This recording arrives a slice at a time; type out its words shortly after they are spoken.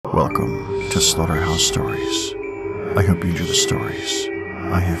Welcome to Slaughterhouse Stories. I hope you enjoy the stories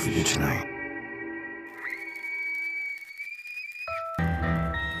I have for you tonight.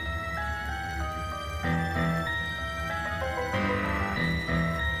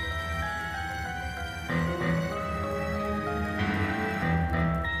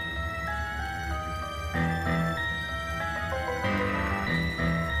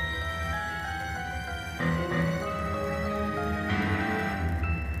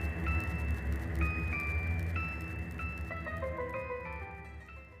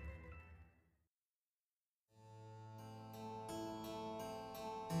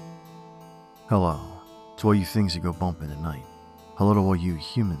 Hello to all you things that go bump in the night. Hello to all you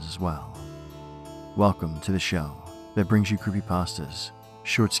humans as well. Welcome to the show that brings you creepypastas,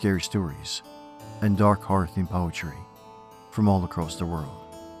 short scary stories, and dark horror-themed poetry from all across the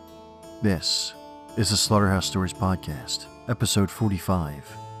world. This is the Slaughterhouse Stories Podcast, episode 45,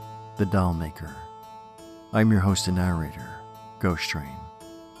 The Doll Maker. I'm your host and narrator, Ghost Train,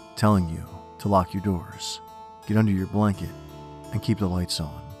 telling you to lock your doors, get under your blanket, and keep the lights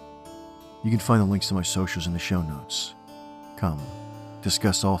on. You can find the links to my socials in the show notes. Come,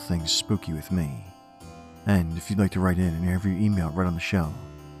 discuss all things spooky with me. And if you'd like to write in and have your email right on the show,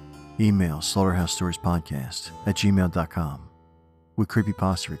 email slaughterhousestoriespodcast@gmail.com with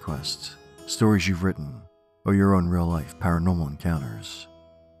creepypasta requests, stories you've written, or your own real-life paranormal encounters.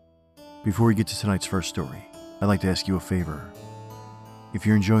 Before we get to tonight's first story, I'd like to ask you a favor. If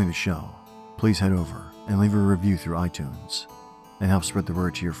you're enjoying the show, please head over and leave a review through iTunes and help spread the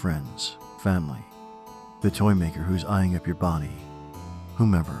word to your friends, family, the toy maker who's eyeing up your body,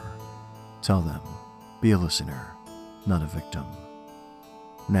 whomever. Tell them, be a listener, not a victim.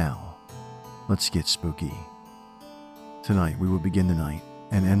 Now, let's get spooky. Tonight we will begin the night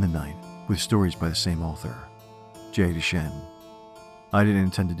and end the night with stories by the same author, Jay Deschen. I didn't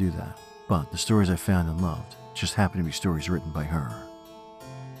intend to do that, but the stories I found and loved just happened to be stories written by her.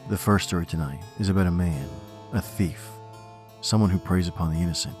 The first story tonight is about a man, a thief, someone who preys upon the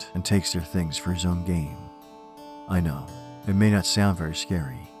innocent and takes their things for his own gain. I know, it may not sound very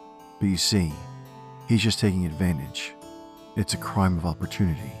scary, but you see, he's just taking advantage. It's a crime of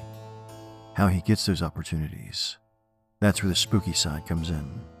opportunity. How he gets those opportunities, that's where the spooky side comes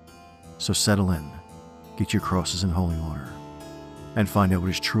in. So settle in, get your crosses in holy order, and find out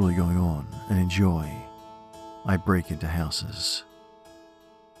what is truly going on and enjoy I Break Into Houses.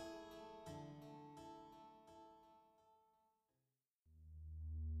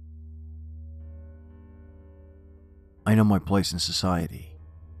 I know my place in society.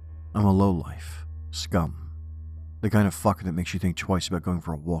 I'm a lowlife, scum, the kind of fucker that makes you think twice about going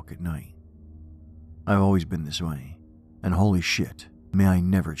for a walk at night. I've always been this way, and holy shit, may I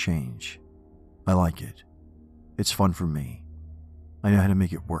never change. I like it. It's fun for me. I know how to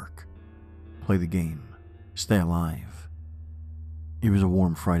make it work. Play the game. Stay alive. It was a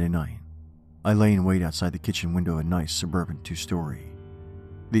warm Friday night. I lay in wait outside the kitchen window of a nice suburban 2-story.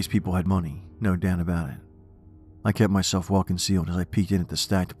 These people had money, no doubt about it. I kept myself well concealed as I peeked in at the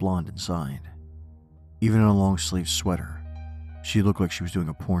stacked blonde inside. Even in a long-sleeved sweater, she looked like she was doing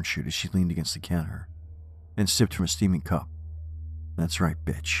a porn shoot as she leaned against the counter and sipped from a steaming cup. That's right,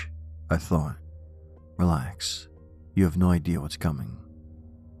 bitch, I thought. Relax. You have no idea what's coming.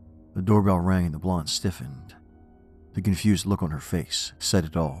 The doorbell rang and the blonde stiffened. The confused look on her face said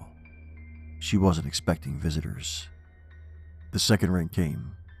it all. She wasn't expecting visitors. The second ring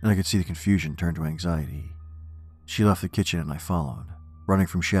came, and I could see the confusion turn to anxiety. She left the kitchen and I followed, running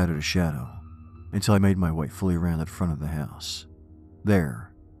from shadow to shadow, until I made my way fully around the front of the house.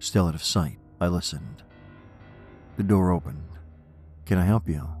 There, still out of sight, I listened. The door opened. "Can I help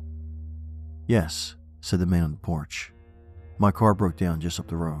you?" "Yes," said the man on the porch. "My car broke down just up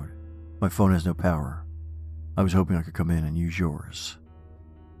the road. My phone has no power. I was hoping I could come in and use yours."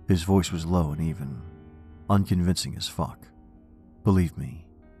 His voice was low and even, unconvincing as fuck. Believe me,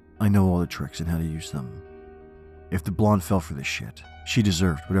 I know all the tricks and how to use them. If the blonde fell for this shit, she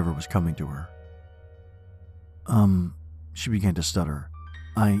deserved whatever was coming to her. She began to stutter.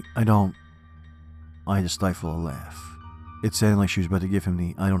 I had to stifle a laugh. It sounded like she was about to give him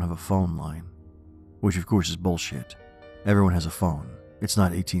the "I don't have a phone" line, which of course is bullshit. Everyone has a phone. It's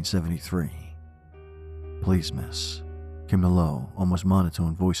not 1873. "Please, miss," came the low, almost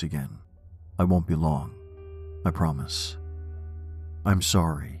monotone voice again. "I won't be long. I promise." "I'm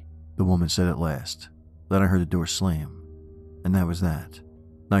sorry," the woman said at last. Then I heard the door slam, and that was that.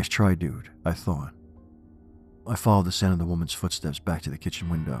 Nice try, dude, I thought. I followed the sound of the woman's footsteps back to the kitchen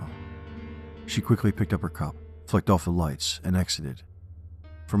window. She quickly picked up her cup, flicked off the lights, and exited.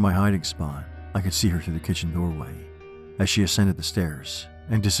 From my hiding spot, I could see her through the kitchen doorway. As she ascended the stairs,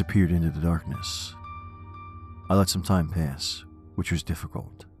 and disappeared into the darkness. I let some time pass, which was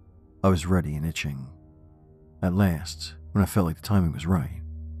difficult. I was ready and itching. At last, when I felt like the timing was right,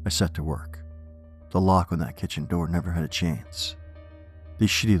 I set to work. The lock on that kitchen door never had a chance. These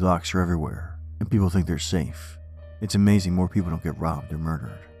shitty locks are everywhere, and people think they're safe. It's amazing more people don't get robbed or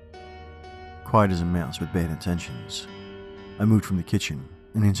murdered. Quiet as a mouse with bad intentions, I moved from the kitchen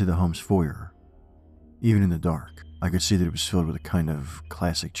and into the home's foyer. Even in the dark, I could see that it was filled with a kind of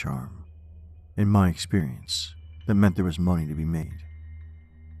classic charm. In my experience, that meant there was money to be made.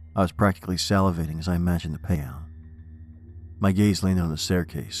 I was practically salivating as I imagined the payout. My gaze landed on the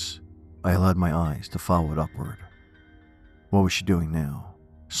staircase. I allowed my eyes to follow it upward. What was she doing now?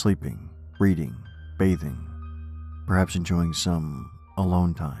 Sleeping, reading, bathing, perhaps enjoying some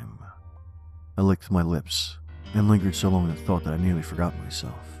alone time. I licked my lips and lingered so long in the thought that I nearly forgot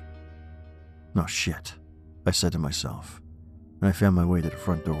myself. No shit, I said to myself, and I found my way to the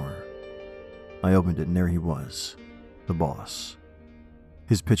front door. I opened it and there he was, the boss.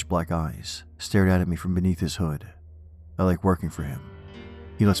 His pitch-black eyes stared out at me from beneath his hood. I like working for him.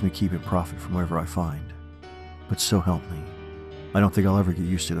 He lets me keep and profit from whatever I find. But so help me, I don't think I'll ever get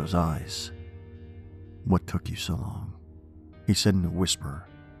used to those eyes. What took you so long? He said in a whisper,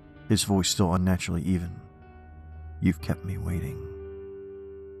 his voice still unnaturally even. You've kept me waiting.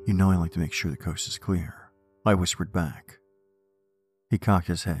 You know I like to make sure the coast is clear, I whispered back. He cocked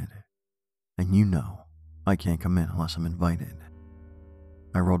his head. And you know I can't come in unless I'm invited.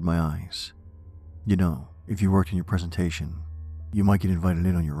 I rolled my eyes. You know, if you worked in your presentation, you might get invited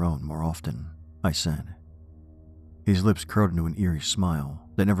in on your own more often, I said. His lips curled into an eerie smile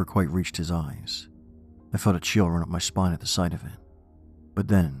that never quite reached his eyes. I felt a chill run up my spine at the sight of it. But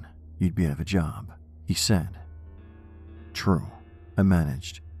then, you'd be out of a job, he said. True, I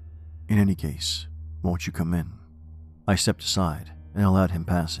managed. In any case, won't you come in? I stepped aside and allowed him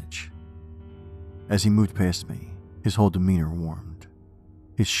passage. As he moved past me, his whole demeanor warmed.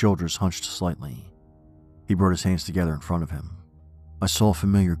 His shoulders hunched slightly. He brought his hands together in front of him. I saw a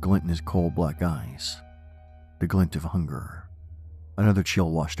familiar glint in his cold black eyes. The glint of hunger. Another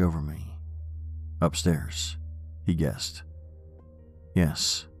chill washed over me. Upstairs, he guessed.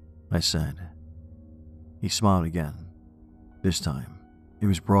 Yes, I said. He smiled again. This time, it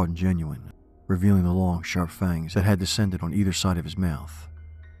was broad and genuine, revealing the long, sharp fangs that had descended on either side of his mouth.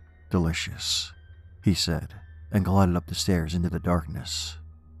 Delicious, he said, and glided up the stairs into the darkness.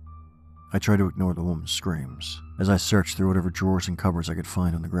 I tried to ignore the woman's screams as I searched through whatever drawers and cupboards I could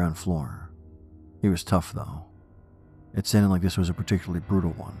find on the ground floor. He was tough, though. It sounded like this was a particularly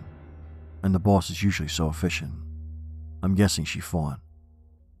brutal one, and the boss is usually so efficient. I'm guessing she fought.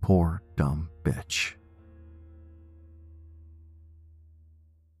 Poor, dumb bitch.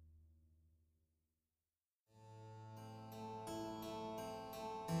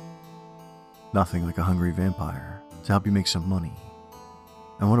 Nothing like a hungry vampire to help you make some money.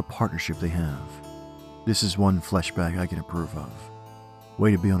 And what a partnership they have. This is one flesh bag I can approve of.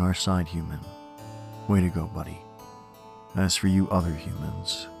 Way to be on our side, human. Way to go, buddy. As for you other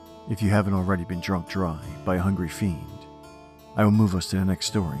humans, if you haven't already been drunk dry by a hungry fiend, I will move us to the next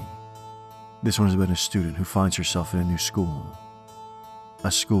story. This one is about a student who finds herself in a new school.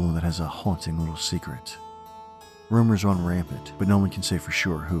 A school that has a haunting little secret. Rumors run rampant, but no one can say for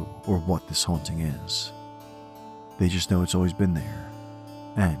sure who or what this haunting is. They just know it's always been there,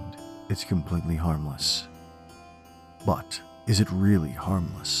 and it's completely harmless. But is it really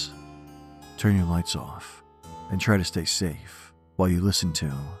harmless? Turn your lights off and try to stay safe while you listen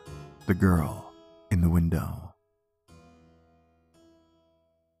to The Girl in the Window.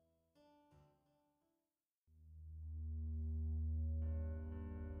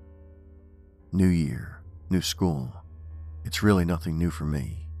 New year, new school. It's really nothing new for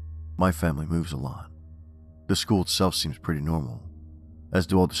me. My family moves a lot. The school itself seems pretty normal, as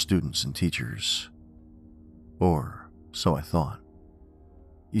do all the students and teachers. Or so I thought.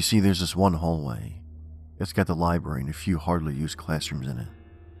 You see, there's this one hallway. It's got the library and a few hardly used classrooms in it.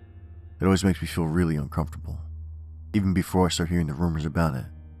 It always makes me feel really uncomfortable. Even before I start hearing the rumors about it,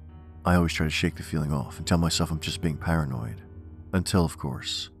 I always try to shake the feeling off and tell myself I'm just being paranoid. Until, of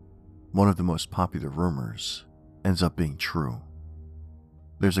course, one of the most popular rumors ends up being true.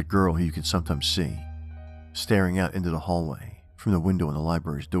 There's a girl who you can sometimes see, staring out into the hallway from the window in the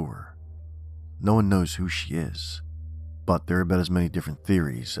library's door. No one knows who she is, but there are about as many different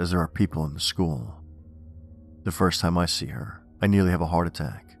theories as there are people in the school. The first time I see her, I nearly have a heart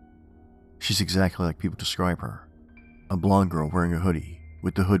attack. She's exactly like people describe her. A blonde girl wearing a hoodie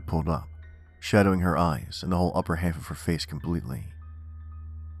with the hood pulled up, shadowing her eyes and the whole upper half of her face completely.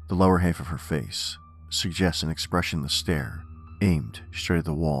 The lower half of her face suggests an expressionless stare aimed straight at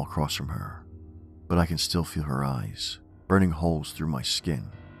the wall across from her, but I can still feel her eyes, burning holes through my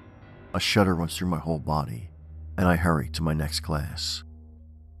skin. A shudder runs through my whole body, and I hurry to my next class.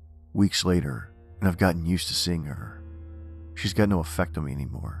 Weeks later, and I've gotten used to seeing her. She's got no effect on me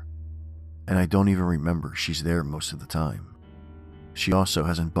anymore, and I don't even remember she's there most of the time. She also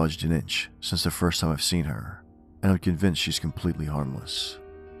hasn't budged an inch since the first time I've seen her, and I'm convinced she's completely harmless.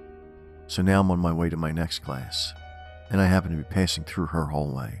 So now I'm on my way to my next class, and I happen to be passing through her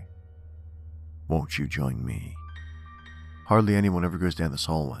hallway. Won't you join me? Hardly anyone ever goes down this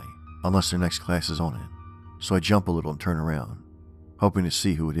hallway, unless their next class is on it, so I jump a little and turn around, hoping to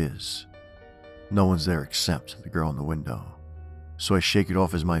see who it is. No one's there except the girl in the window, so I shake it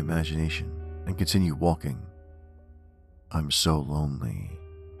off as my imagination and continue walking. I'm so lonely.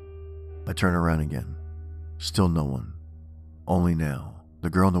 I turn around again. Still no one. Only now, the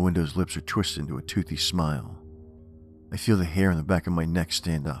girl in the window's lips are twisted into a toothy smile. I feel the hair in the back of my neck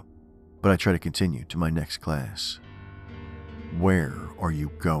stand up, but I try to continue to my next class. Where are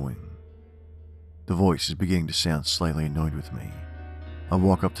you going? The voice is beginning to sound slightly annoyed with me. I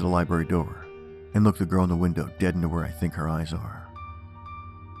walk up to the library door and look the girl in the window dead into where I think her eyes are.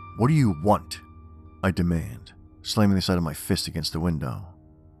 What do you want? I demand, slamming the side of my fist against the window.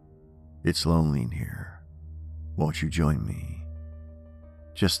 It's lonely in here. Won't you join me?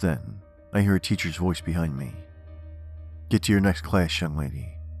 Just then, I hear a teacher's voice behind me. Get to your next class, young lady.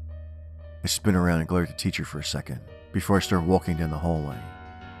 I spin around and glare at the teacher for a second before I start walking down the hallway.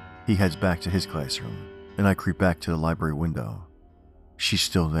 He heads back to his classroom, and I creep back to the library window. She's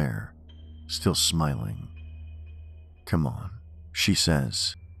still there, still smiling. Come on, she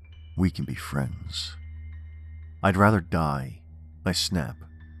says. We can be friends. I'd rather die, I snap,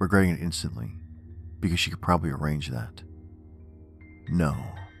 regretting it instantly, because she could probably arrange that. No,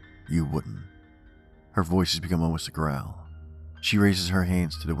 you wouldn't. Her voice has become almost a growl. She raises her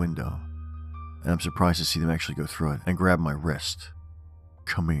hands to the window, and I'm surprised to see them actually go through it and grab my wrist.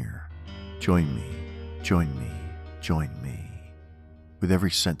 Come here. Join me. Join me. Join me. With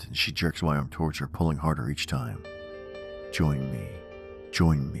every sentence, she jerks my arm towards her, pulling harder each time. Join me.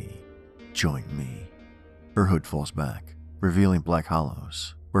 Join me. Join me. Her hood falls back, revealing black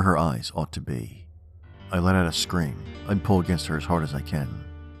hollows where her eyes ought to be. I let out a scream and pull against her as hard as I can.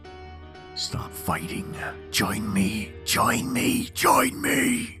 Stop fighting. Join me. Join me. Join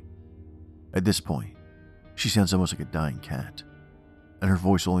me. At this point, she sounds almost like a dying cat, and her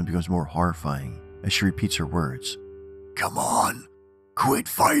voice only becomes more horrifying as she repeats her words. Come on. Quit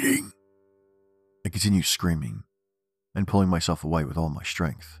fighting. I continue screaming and pulling myself away with all my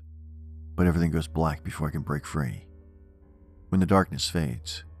strength, but everything goes black before I can break free. When the darkness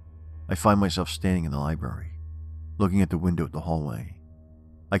fades, I find myself standing in the library, looking at the window at the hallway.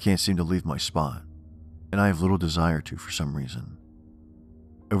 I can't seem to leave my spot, and I have little desire to for some reason.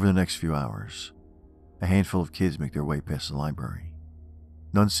 Over the next few hours, a handful of kids make their way past the library.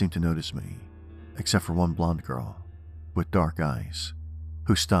 None seem to notice me, except for one blonde girl with dark eyes,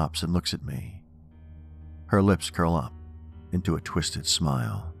 who stops and looks at me. Her lips curl up into a twisted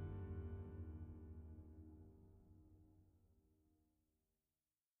smile.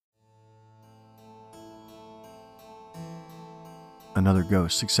 Another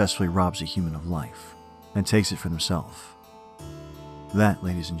ghost successfully robs a human of life and takes it for themselves. That,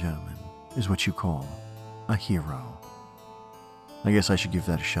 ladies and gentlemen, is what you call a hero. I guess I should give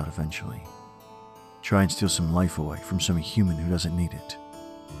that a shot eventually. Try and steal some life away from some human who doesn't need it.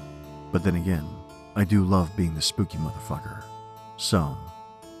 But then again, I do love being the spooky motherfucker. So,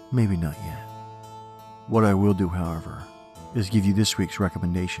 maybe not yet. What I will do, however, is give you this week's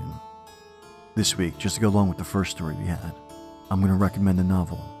recommendation. This week, just to go along with the first story we had, I'm going to recommend the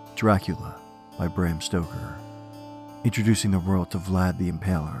novel Dracula by Bram Stoker, introducing the world to Vlad the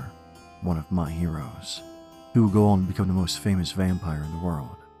Impaler, one of my heroes, who will go on to become the most famous vampire in the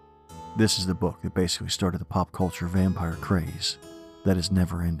world. This is the book that basically started the pop culture vampire craze that has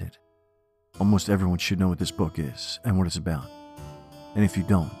never ended. Almost everyone should know what this book is and what it's about. And if you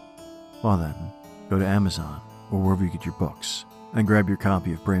don't, well then, go to Amazon or wherever you get your books and grab your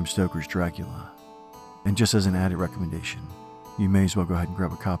copy of Bram Stoker's Dracula. And just as an added recommendation, you may as well go ahead and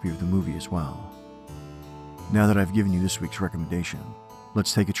grab a copy of the movie as well. Now that I've given you this week's recommendation,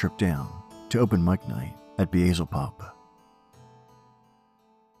 let's take a trip down to open mic night at Beelzebub.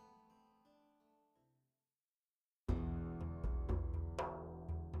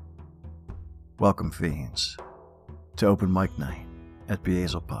 Welcome, fiends, to open mic night at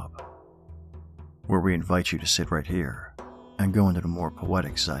Beelzebub, where we invite you to sit right here and go into the more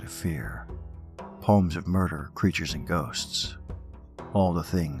poetic side of fear. Poems of murder, creatures, and ghosts. All the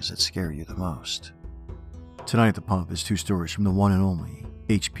things that scare you the most. Tonight at the pub is two stories from the one and only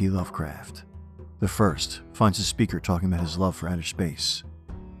H.P. Lovecraft. The first finds the speaker talking about his love for outer space,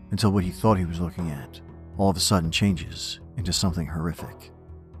 until what he thought he was looking at all of a sudden changes into something horrific.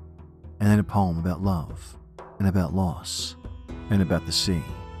 And then a poem about love, and about loss, and about the sea.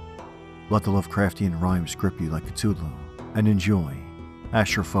 Let the Lovecraftian rhymes grip you like Cthulhu, and enjoy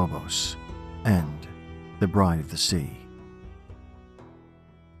Astrophobos and The Bride of the Sea.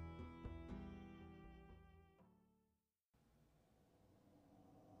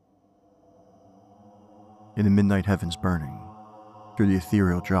 In the midnight heavens burning, through the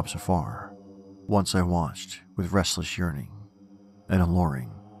ethereal drops afar, once I watched with restless yearning an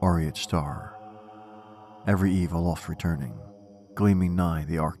alluring aureate star. Every eve aloft returning, gleaming nigh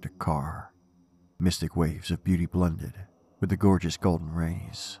the Arctic car, mystic waves of beauty blended with the gorgeous golden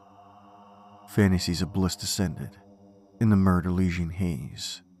rays. Fantasies of bliss descended in the myrrh-Elysian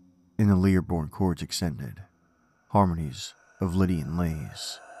haze, in the lyre-born chords extended, harmonies of Lydian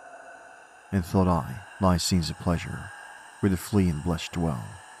lays. And thought I, lie scenes of pleasure, where the flea and blush dwell,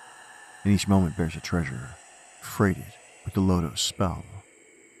 and each moment bears a treasure, freighted with the lotos spell.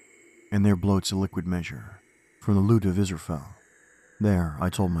 And there bloats a liquid measure, from the lute of Israfel. There, I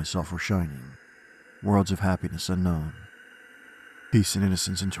told myself, were shining worlds of happiness unknown, peace and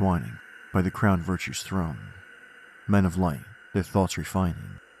innocence entwining by the crowned virtue's throne. Men of light, their thoughts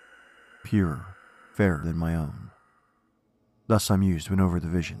refining, purer, fairer than my own. Thus I mused when over the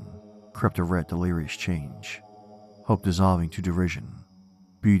vision crept a red delirious change, hope dissolving to derision,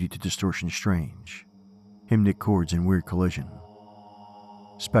 beauty to distortion strange, hymnic chords in weird collision,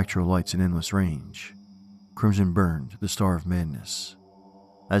 spectral lights in endless range, crimson burned the star of madness,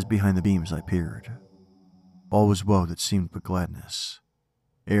 as behind the beams I peered. All was woe that seemed but gladness,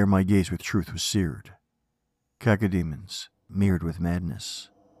 ere my gaze with truth was seared. Cacodemons, mirrored with madness,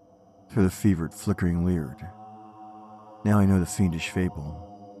 through the fevered flickering leered. Now I know the fiendish fable,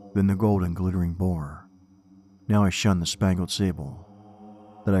 then the gold and glittering boar. Now I shun the spangled sable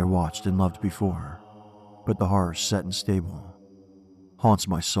that I watched and loved before, but the horror set and stable haunts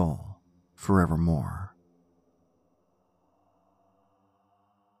my soul forevermore.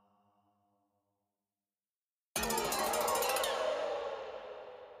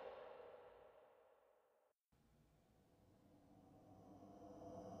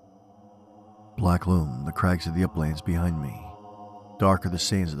 Black loom the crags of the uplands behind me. Dark are the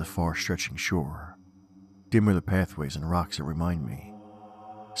sands of the far-stretching shore. Dim are the pathways and rocks that remind me,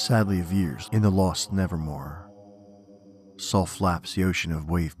 sadly, of years in the lost nevermore. Soft flaps the ocean of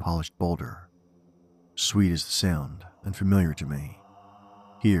wave-polished boulder. Sweet is the sound, and familiar to me.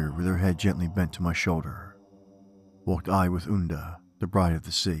 Here, with her head gently bent to my shoulder, walked I with Unda, the bride of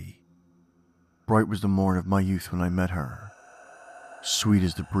the sea. Bright was the morn of my youth when I met her. Sweet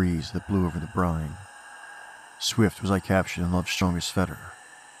as the breeze that blew over the brine. Swift was I captured in love's strongest fetter.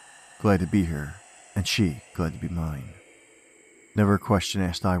 Glad to be here, and she glad to be mine. Never a question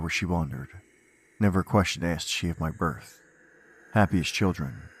asked I where she wandered. Never a question asked she of my birth. Happy as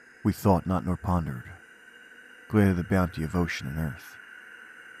children, we thought not nor pondered. Glad of the bounty of ocean and earth.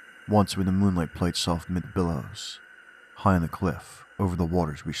 Once when the moonlight played soft mid the billows, high on the cliff, over the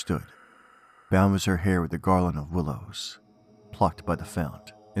waters we stood. Bound was her hair with a garland of willows, plucked by the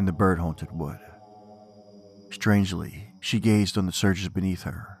fount in the bird-haunted wood. Strangely, she gazed on the surges beneath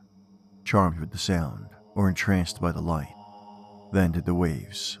her, charmed with the sound, or entranced by the light. Then did the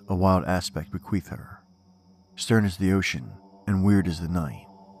waves a wild aspect bequeath her, stern as the ocean and weird as the night.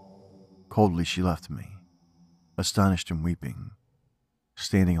 Coldly she left me, astonished and weeping,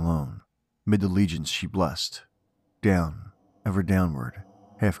 standing alone, mid the legions she blessed, down, ever downward,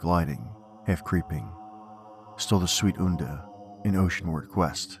 half gliding, half creeping, stole the sweet Unda in oceanward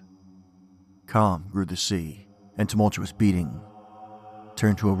quest. Calm grew the sea, and tumultuous beating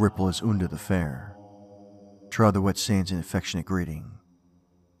turned to a ripple as Unda the fair trod the wet sands in affectionate greeting,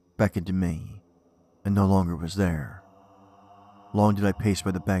 beckoned to me, and no longer was there. Long did I pace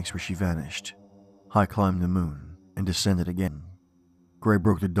by the banks where she vanished, high climbed the moon, and descended again. Gray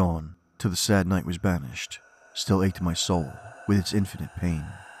broke the dawn, till the sad night was banished, still ached my soul with its infinite pain.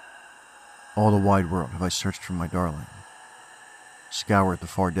 All the wide world have I searched for my darling, scoured the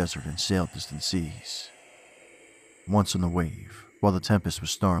far desert and sailed distant seas. Once on the wave, while the tempest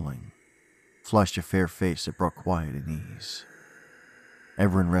was snarling, flashed a fair face that brought quiet and ease.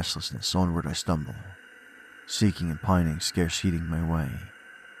 Ever in restlessness onward I stumble, seeking and pining, scarce heeding my way.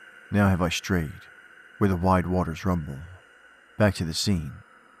 Now have I strayed, where the wide waters rumble, back to the scene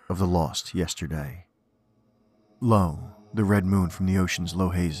of the lost yesterday. Lo, the red moon from the ocean's low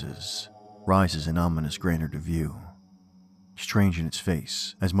hazes rises in ominous grandeur to view, strange in its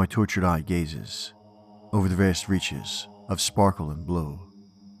face as my tortured eye gazes. over the vast reaches of sparkle and blue.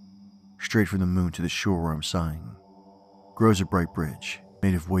 Straight from the moon to the shore where I'm sighing, grows a bright bridge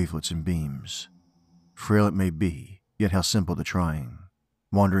made of wavelets and beams. Frail it may be, yet how simple the trying,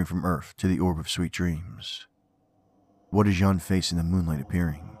 wandering from earth to the orb of sweet dreams. What is yon face in the moonlight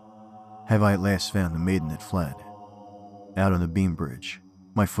appearing? Have I at last found the maiden that fled? Out on the beam bridge,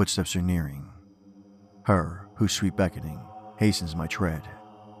 my footsteps are nearing, her whose sweet beckoning hastens my tread.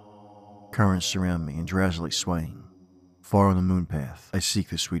 Currents surround me and drowsily swaying. Far on the moon path I seek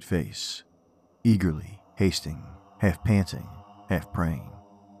the sweet face, eagerly hasting, half panting, half praying.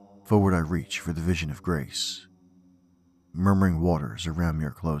 Forward I reach for the vision of grace. Murmuring waters around me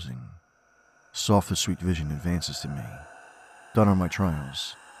are closing. Soft the sweet vision advances to me. Done are my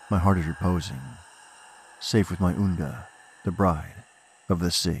trials, my heart is reposing, safe with my Unda, the bride of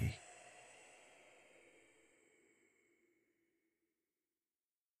the sea.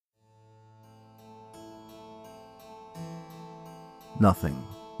 Nothing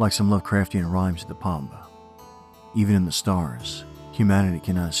like some Lovecraftian rhymes at the Pamba. Even in the stars, humanity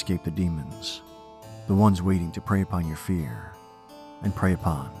cannot escape the demons, the ones waiting to prey upon your fear and prey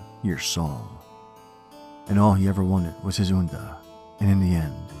upon your soul. And all he ever wanted was his Unda, and in the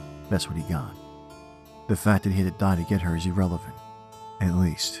end, that's what he got. The fact that he had to die to get her is irrelevant. At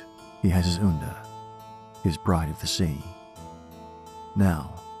least, he has his Unda, his bride of the sea.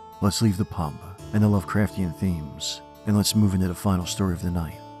 Now, let's leave the Pamba and the Lovecraftian themes, and let's move into the final story of the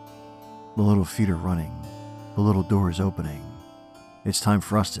night. The little feet are running, the little door is opening. It's time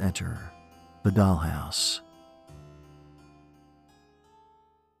for us to enter the dollhouse.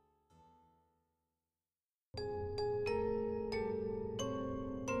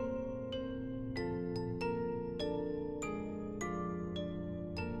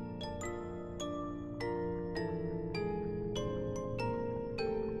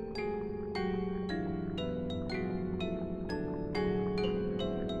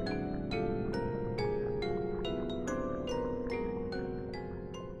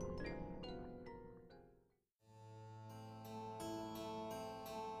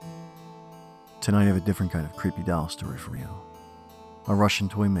 Tonight I have a different kind of creepy doll story for you. A Russian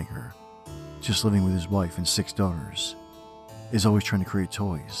toy maker, just living with his wife and 6 daughters, is always trying to create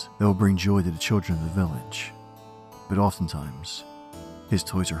toys that will bring joy to the children of the village. But oftentimes, his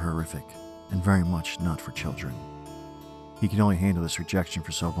toys are horrific and very much not for children. He can only handle this rejection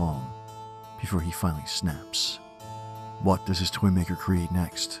for so long before he finally snaps. What does his toy maker create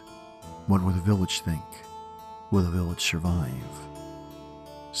next? What will the village think? Will the village survive?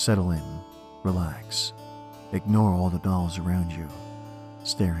 Settle in. Relax. Ignore all the dolls around you,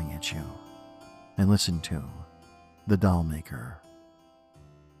 staring at you, and listen to The Doll Maker.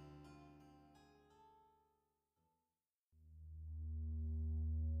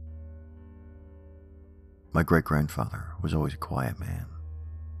 My great-grandfather was always a quiet man.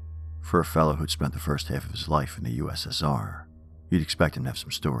 For a fellow who'd spent the first half of his life in the USSR, you'd expect him to have some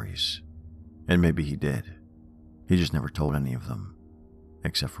stories. And maybe he did. He just never told any of them,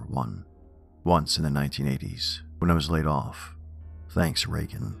 except for one. Once in the 1980s, when I was laid off, thanks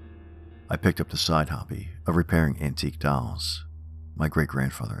Reagan, I picked up the side hobby of repairing antique dolls. My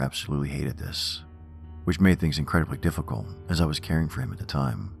great-grandfather absolutely hated this, which made things incredibly difficult as I was caring for him at the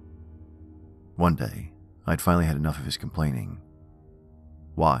time. One day, I'd finally had enough of his complaining.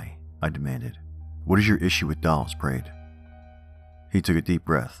 "Why?" I demanded. "What is your issue with dolls, Braid?" He took a deep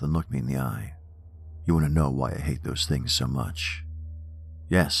breath and looked me in the eye. "You want to know why I hate those things so much?"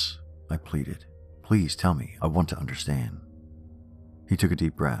 "Yes," I pleaded. "Please tell me, I want to understand." He took a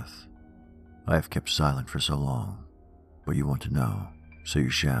deep breath. "I have kept silent for so long, but you want to know, so you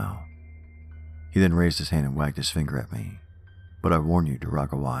shall." He then raised his hand and wagged his finger at me. "But I warn you,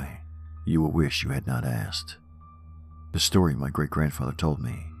 Duragawai, you will wish you had not asked." The story my great-grandfather told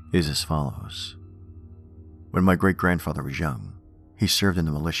me is as follows. When my great-grandfather was young, he served in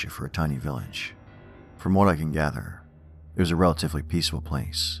the militia for a tiny village. From what I can gather, it was a relatively peaceful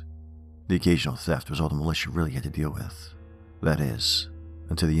place. The occasional theft was all the militia really had to deal with. That is,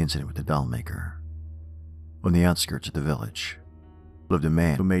 until the incident with the doll maker. On the outskirts of the village lived a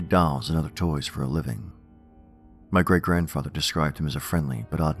man who made dolls and other toys for a living. My great-grandfather described him as a friendly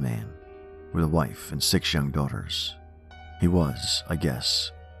but odd man, with a wife and 6 young daughters. He was, I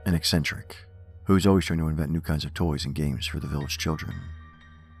guess, an eccentric, who was always trying to invent new kinds of toys and games for the village children.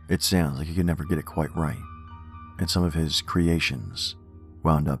 It sounds like he could never get it quite right, and some of his creations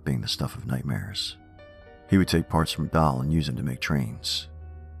wound up being the stuff of nightmares. He would take parts from a doll and use them to make trains.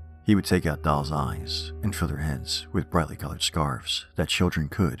 He would take out dolls' eyes and fill their heads with brightly colored scarves that children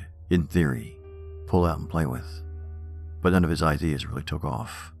could, in theory, pull out and play with. But none of his ideas really took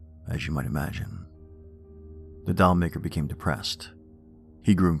off, as you might imagine. The doll maker became depressed.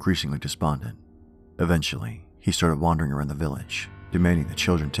 He grew increasingly despondent. Eventually, he started wandering around the village, demanding that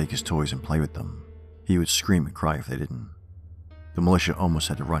children take his toys and play with them. He would scream and cry if they didn't. The militia almost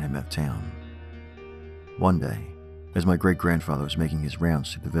had to run him out of town. One day, as my great-grandfather was making his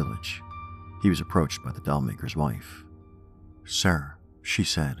rounds through the village, he was approached by the doll maker's wife. "Sir," she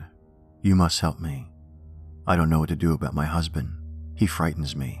said, "you must help me. I don't know what to do about my husband. He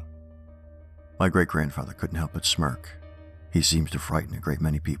frightens me." My great-grandfather couldn't help but smirk. "He seems to frighten a great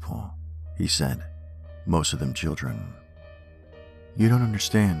many people," he said, "most of them children." "You don't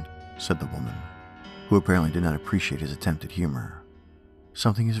understand," said the woman, who apparently did not appreciate his attempt at humor.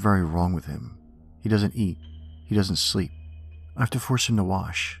 "Something is very wrong with him. He doesn't eat. He doesn't sleep. I have to force him to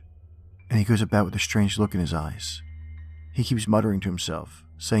wash. And he goes about with a strange look in his eyes. He keeps muttering to himself,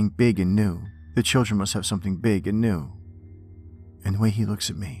 saying big and new. The children must have something big and new. And the way he looks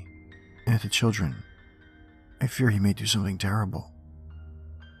at me, and at the children, I fear he may do something terrible."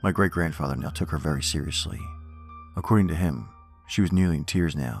 My great-grandfather now took her very seriously. According to him, she was nearly in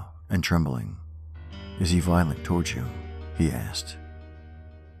tears now, and trembling. "Is he violent towards you?" he asked.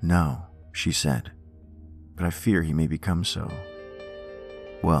 "No," she said, "but I fear he may become so."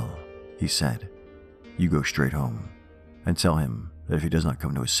 "Well," he said, "you go straight home, and tell him that if he does not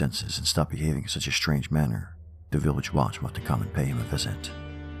come to his senses and stop behaving in such a strange manner, the village watch will have to come and pay him a visit."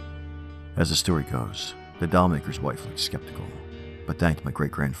 As the story goes, the doll maker's wife looked skeptical, but thanked my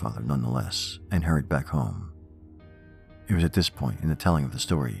great-grandfather nonetheless, and hurried back home. It was at this point in the telling of the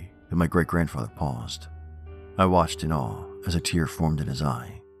story that my great-grandfather paused. I watched in awe as a tear formed in his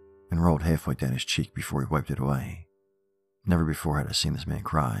eye and rolled halfway down his cheek before he wiped it away. Never before had I seen this man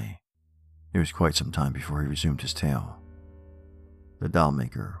cry. It was quite some time before he resumed his tale. The doll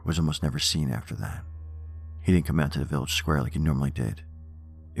maker was almost never seen after that. He didn't come out to the village square like he normally did.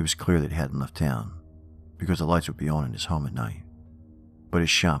 It was clear that he hadn't left town, because the lights would be on in his home at night. But his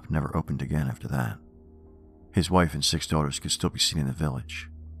shop never opened again after that. His wife and 6 daughters could still be seen in the village,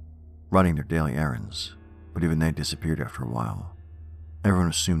 running their daily errands, but even they disappeared after a while. Everyone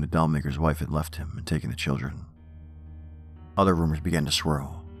assumed the doll maker's wife had left him and taken the children. Other rumors began to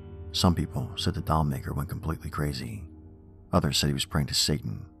swirl. Some people said the doll maker went completely crazy. Others said he was praying to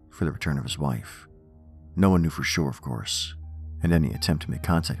Satan for the return of his wife. No one knew for sure, of course, and any attempt to make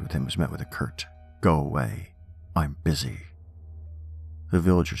contact with him was met with a curt, "Go away, I'm busy." The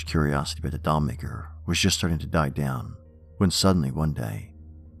villagers' curiosity about the doll maker was just starting to die down when suddenly one day,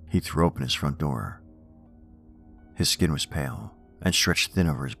 he threw open his front door. His skin was pale and stretched thin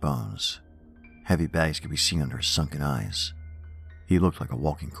over his bones. Heavy bags could be seen under his sunken eyes. He looked like a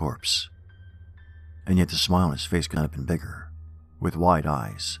walking corpse. And yet the smile on his face could not have been bigger. With wide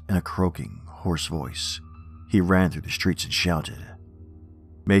eyes and a croaking, hoarse voice, he ran through the streets and shouted,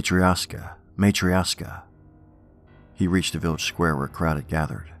 "Matryoshka! Matryoshka!" He reached the village square where a crowd had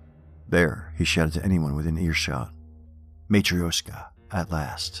gathered. There, he shouted to anyone within earshot, "Matryoshka, at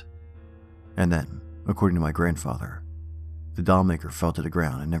last." And then, according to my grandfather, the doll maker fell to the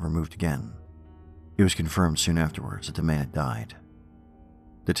ground and never moved again. It was confirmed soon afterwards that the man had died.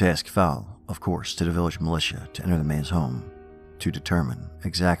 The task fell, of course, to the village militia to enter the man's home to determine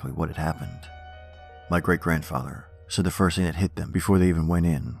exactly what had happened. My great-grandfather said the first thing that hit them before they even went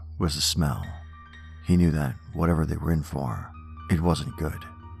in was the smell. He knew that whatever they were in for, it wasn't good.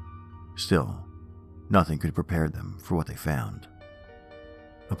 Still, nothing could have prepared them for what they found.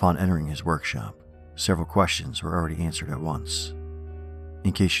 Upon entering his workshop, several questions were already answered at once.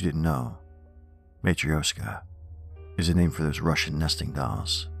 In case you didn't know, Matryoshka is a name for those Russian nesting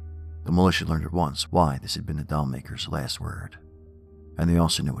dolls. The militia learned at once why this had been the doll maker's last word, and they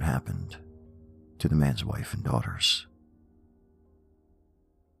also knew what happened to the man's wife and daughters.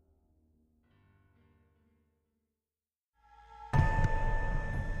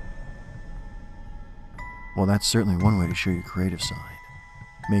 Well, that's certainly one way to show your creative side.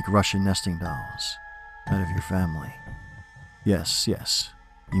 Make Russian nesting dolls out of your family. Yes,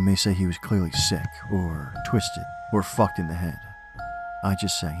 you may say he was clearly sick, or twisted, or fucked in the head. I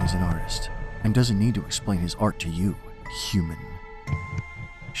just say he's an artist, and doesn't need to explain his art to you, human.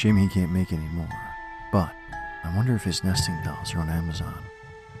 Shame he can't make any more, but I wonder if his nesting dolls are on Amazon.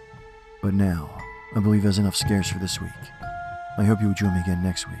 But now, I believe that's enough scares for this week. I hope you will join me again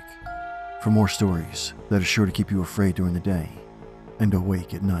next week for more stories that are sure to keep you afraid during the day and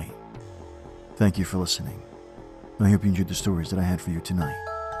awake at night. Thank you for listening. I hope you enjoyed the stories that I had for you tonight.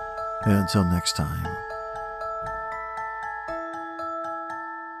 And until next time.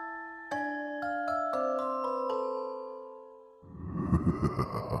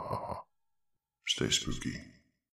 Stay spooky.